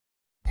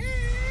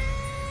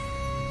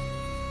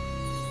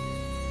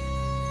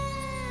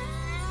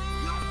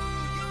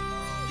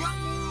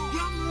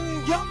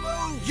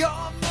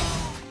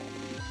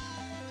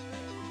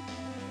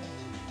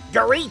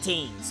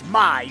Greetings,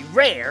 my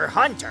rare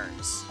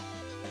hunters.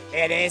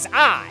 It is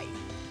I,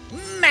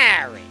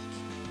 MariK.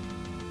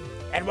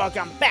 And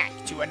welcome back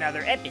to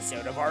another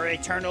episode of our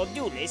Eternal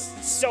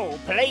Duelist Soul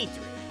playthrough.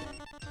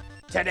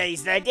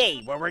 Today's the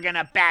day where we're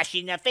gonna bash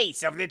in the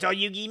face of little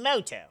Yugi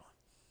Muto.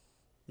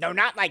 No,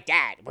 not like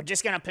that. We're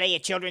just gonna play a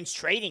children's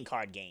trading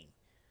card game.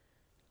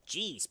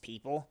 Jeez,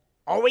 people.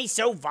 Always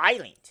so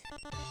violent.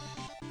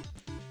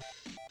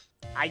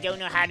 I don't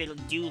know how to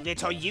do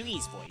little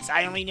Yugi's voice.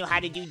 I only know how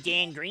to do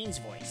Dan Green's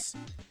voice.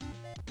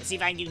 Let's see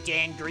if I can do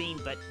Dan Green,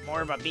 but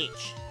more of a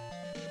bitch.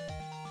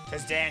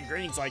 Because Dan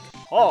Green's like,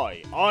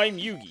 "Hi, I'm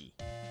Yugi."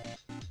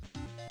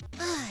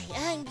 Hi,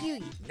 I'm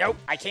Yugi. Nope,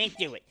 I can't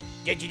do it.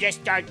 Did you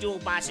just start dual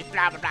bosses,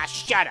 blah, blah, blah?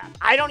 Shut up.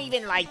 I don't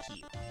even like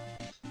you.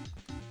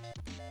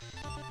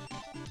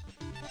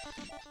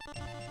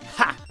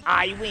 Ha!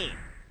 I win.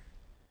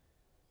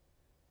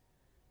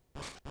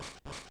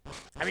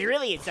 I mean,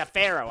 really, it's the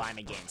Pharaoh I'm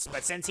against,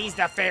 but since he's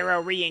the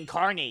Pharaoh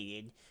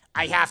reincarnated,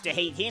 I have to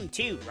hate him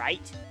too, right?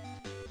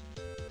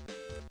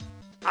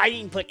 I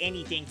didn't put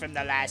anything from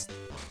the last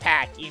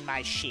pack in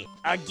my shit.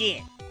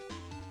 Again.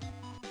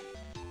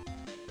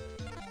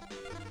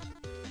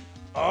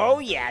 Oh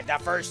yeah,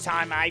 the first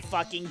time I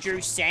fucking drew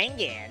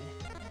Sangan.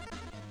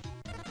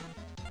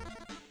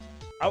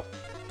 Oh,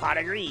 Pot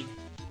of Greed.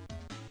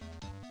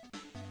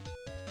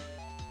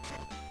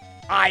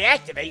 I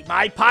activate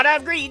my Pot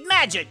of Greed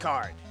magic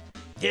card.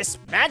 This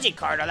magic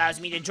card allows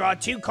me to draw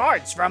 2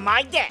 cards from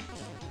my deck.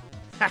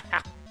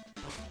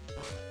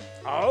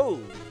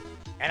 Oh,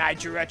 and I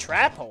drew a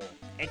trap hole.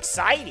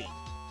 Exciting.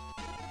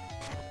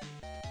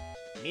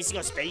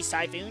 Mystical Space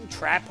Typhoon,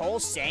 Trap Hole,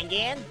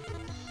 Sangan.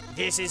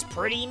 This is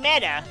pretty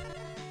meta.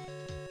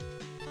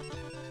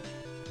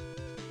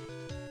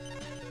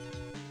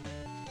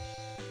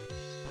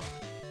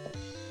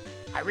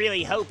 I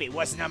really hope it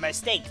wasn't a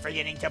mistake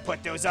forgetting to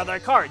put those other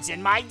cards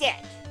in my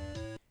deck.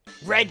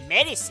 Red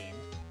Medicine?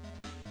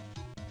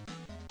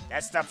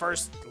 That's the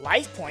first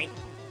life point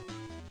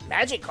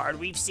magic card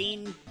we've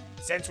seen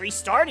since we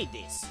started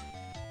this.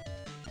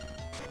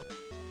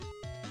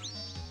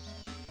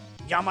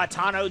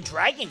 Yamatano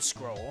Dragon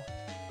Scroll?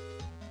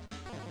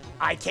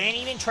 I can't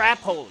even trap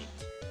hole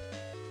it.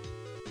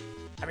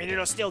 I mean,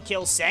 it'll still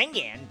kill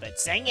Sangan, but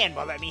Sangan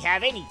won't let me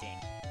have anything.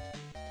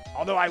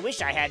 Although I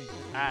wish I had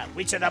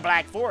Witch of the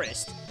Black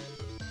Forest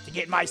to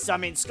get my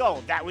Summon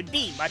Skull. That would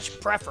be much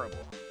preferable.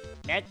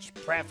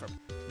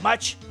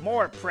 Much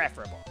more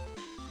preferable.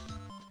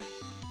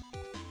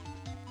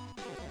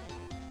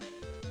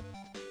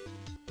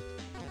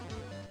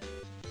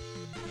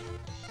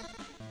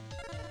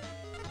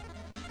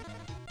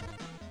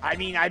 I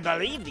mean, I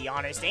believe the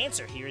honest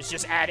answer here is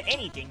just add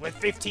anything with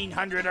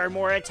 1,500 or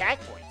more attack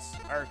points.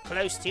 Or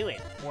close to it,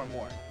 or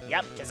more.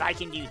 Yep, because I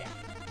can do that.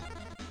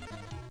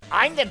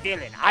 I'm the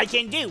villain. I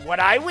can do what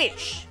I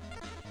wish.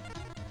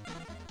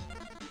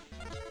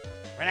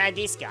 We're not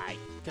this guy,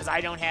 because I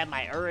don't have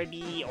my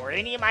Urabi or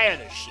any of my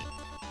other shit.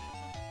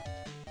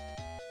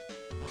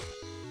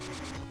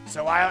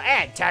 So I'll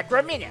add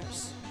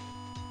Takraminos.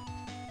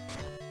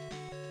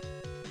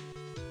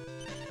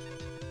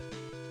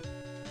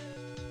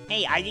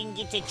 Hey, I didn't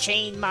get to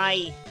chain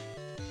my...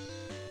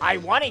 I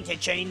wanted to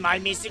chain my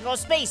Mystical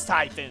Space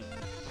Typhoon.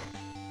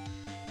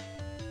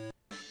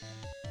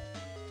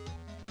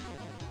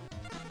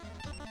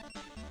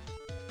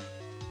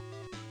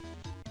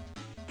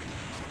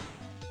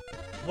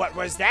 What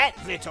was that,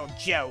 little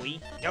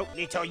Joey? Nope,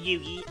 little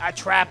Yugi. A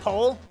trap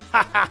hole?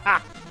 Ha ha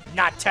ha!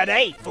 Not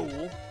today,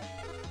 fool!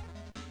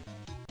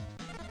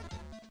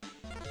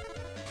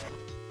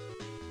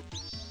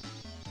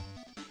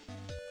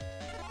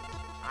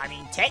 I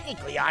mean,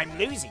 technically I'm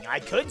losing. I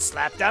could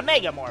slap the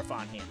Megamorph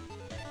on him.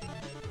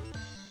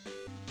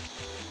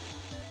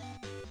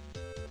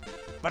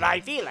 But I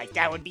feel like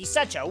that would be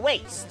such a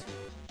waste.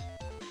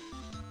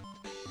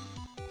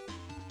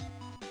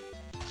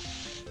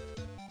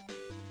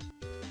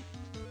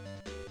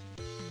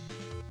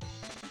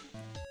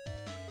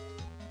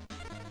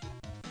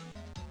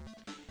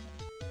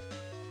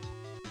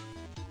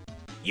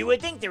 You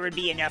would think there would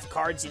be enough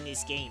cards in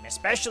this game,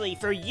 especially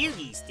for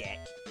Yugi's deck,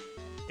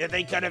 that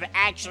they could have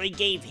actually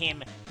gave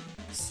him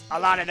a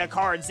lot of the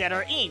cards that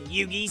are in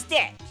Yugi's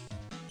deck.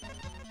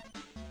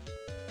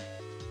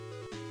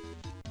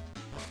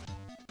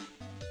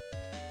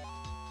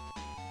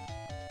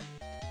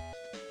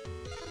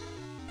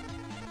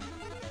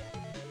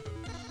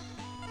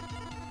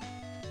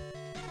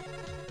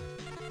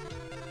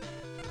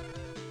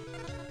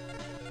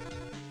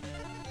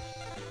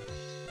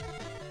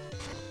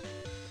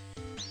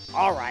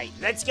 Alright,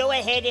 let's go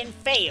ahead and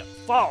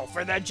fall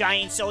for the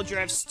Giant Soldier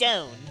of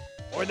Stone,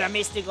 or the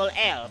Mystical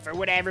Elf, or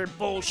whatever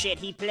bullshit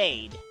he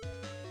played.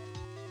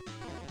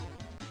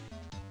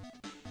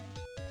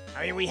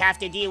 I mean, we have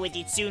to deal with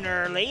it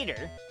sooner or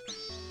later.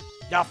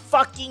 The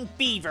fucking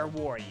Beaver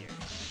Warrior.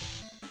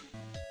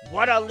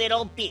 What a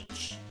little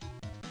bitch.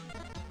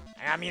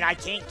 I mean, I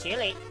can't kill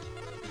it.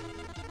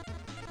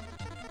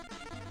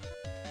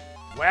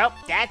 Well,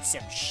 that's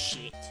some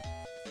shit.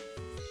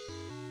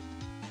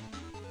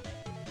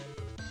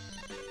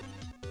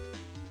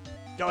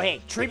 Go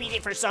ahead, tribute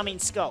it for Summon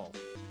Skull.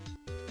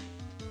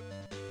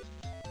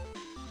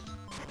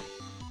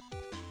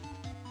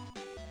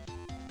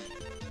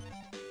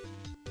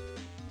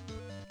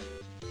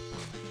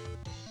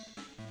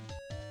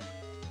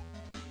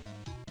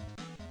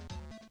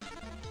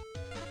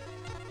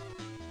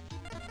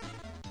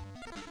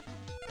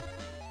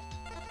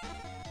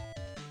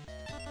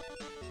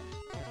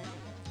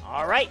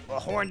 Alright, well,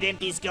 Horned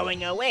Imp is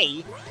going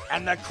away,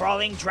 and the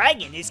Crawling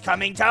Dragon is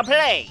coming to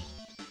play.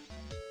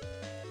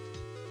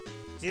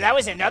 See, that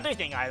was another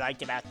thing I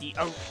liked about the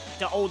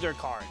older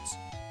cards.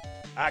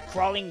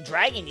 Crawling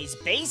Dragon is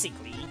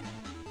basically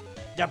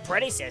the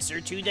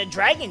predecessor to the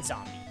Dragon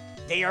Zombie.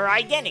 They are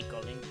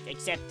identical,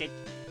 except that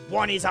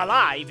one is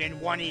alive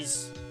and one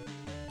is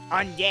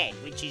undead,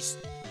 which is,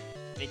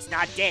 it's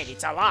not dead,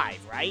 it's alive,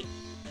 right?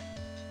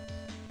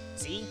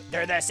 See,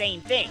 they're the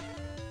same thing.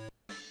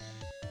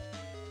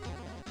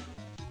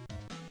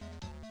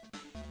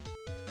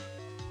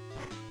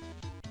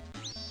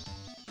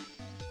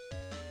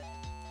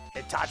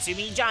 The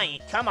Tatsumi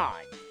Giant, come on.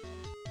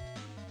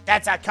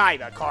 That's a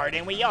Kaiba card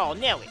and we all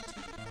know it.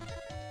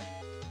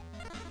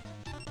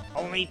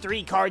 Only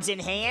 3 cards in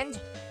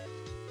hand?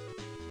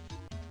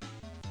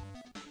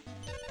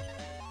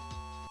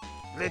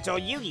 Little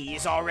Yugi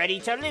is all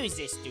ready to lose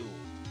this duel.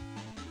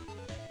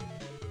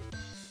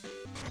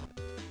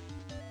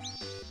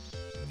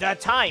 The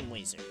Time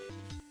Wizard.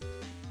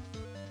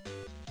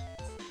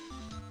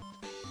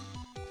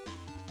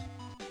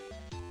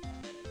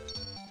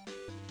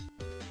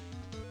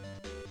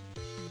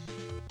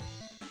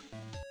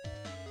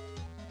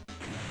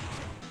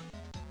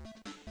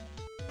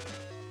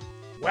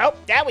 Well,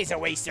 that was a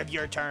waste of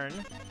your turn.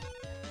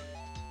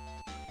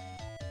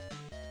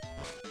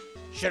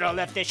 Should've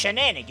left the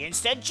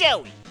shenanigans to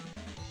Joey.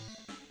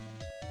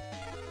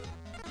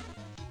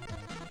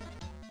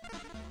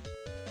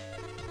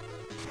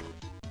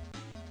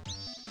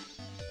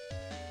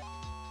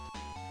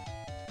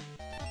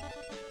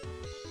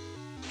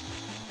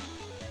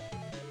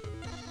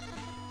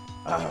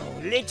 Oh,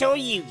 little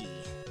Yugi.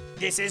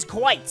 This is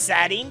quite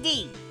sad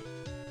indeed.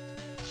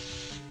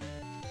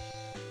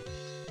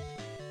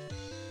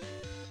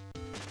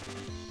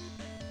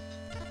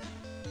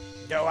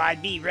 Though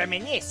I'd be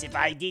remiss if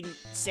I didn't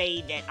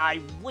say that I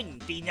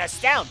wouldn't be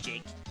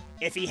nostalgic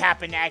if he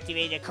happened to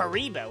activate a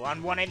Karibo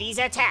on one of these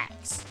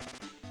attacks.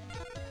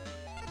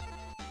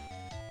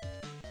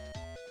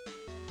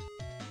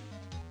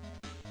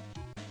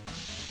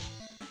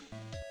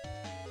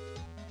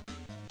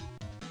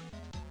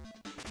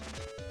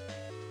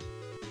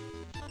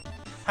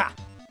 Ha!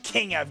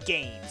 King of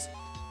Games.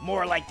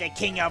 More like the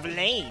King of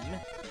Lame.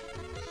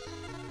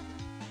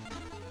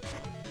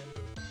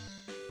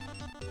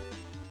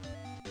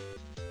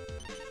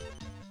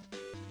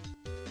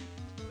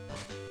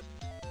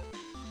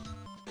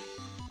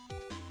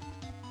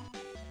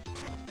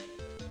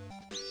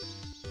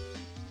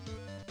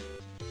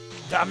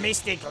 The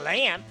Mystic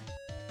Lamp?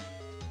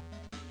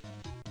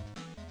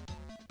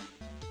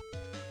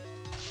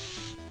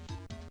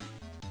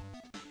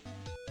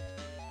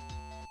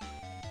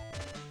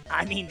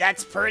 I mean,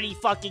 that's pretty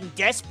fucking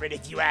desperate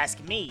if you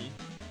ask me.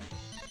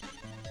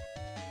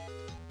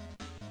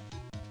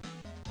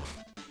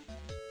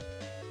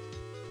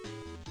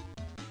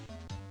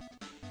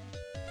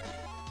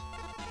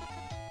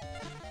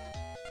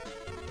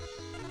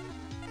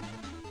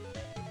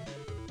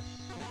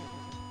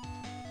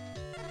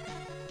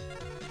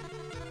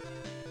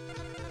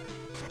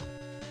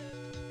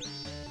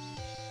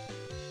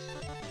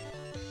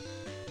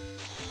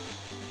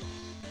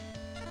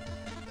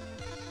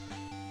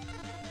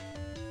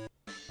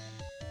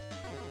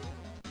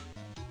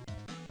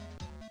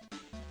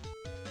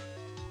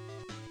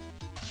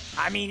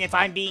 I mean, if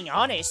I'm being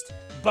honest,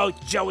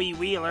 both Joey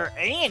Wheeler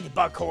and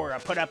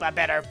Bakura put up a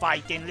better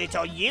fight than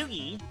little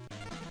Yugi.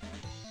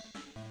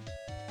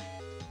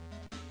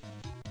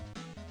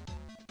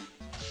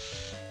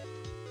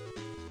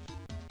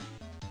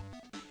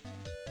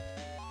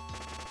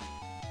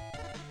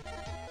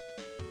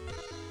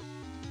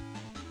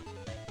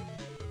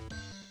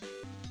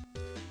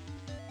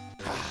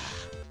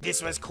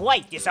 This was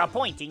quite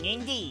disappointing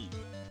indeed.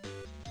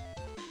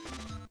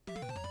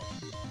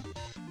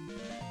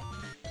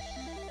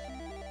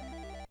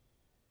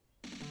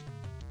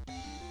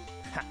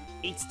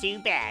 It's too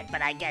bad,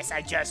 but I guess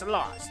I just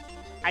lost.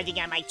 I think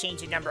I might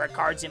change the number of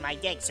cards in my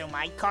deck so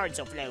my cards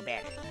will flow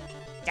better.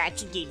 That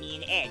should give me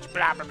an edge,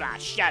 blah blah blah,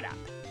 shut up.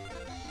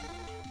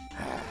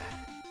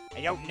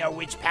 I don't know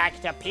which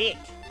pack to pick.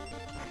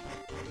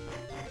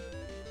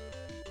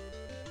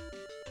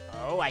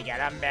 Oh, I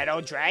got a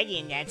Metal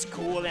Dragon, that's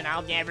cool and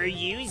I'll never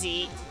use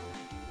it.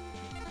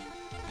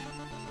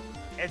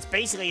 It's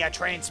basically a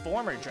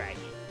Transformer Dragon.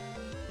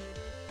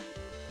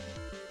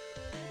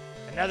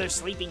 Another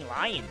Sleeping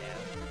Lion,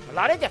 though. A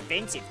lot of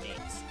defensive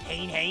things.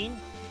 Hane.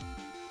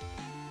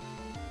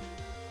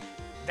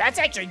 That's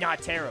actually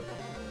not terrible.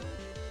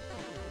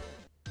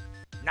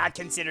 Not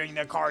considering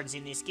the cards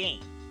in this game.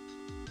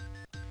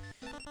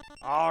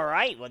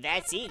 Alright, well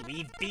that's it.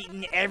 We've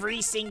beaten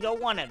every single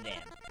one of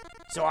them.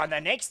 So on the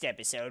next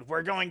episode,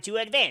 we're going to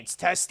advance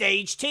to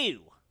Stage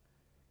 2.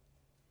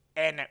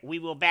 And we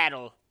will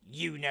battle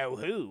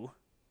you-know-who.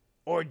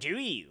 Or do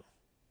you?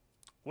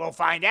 We'll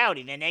find out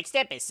in the next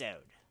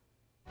episode.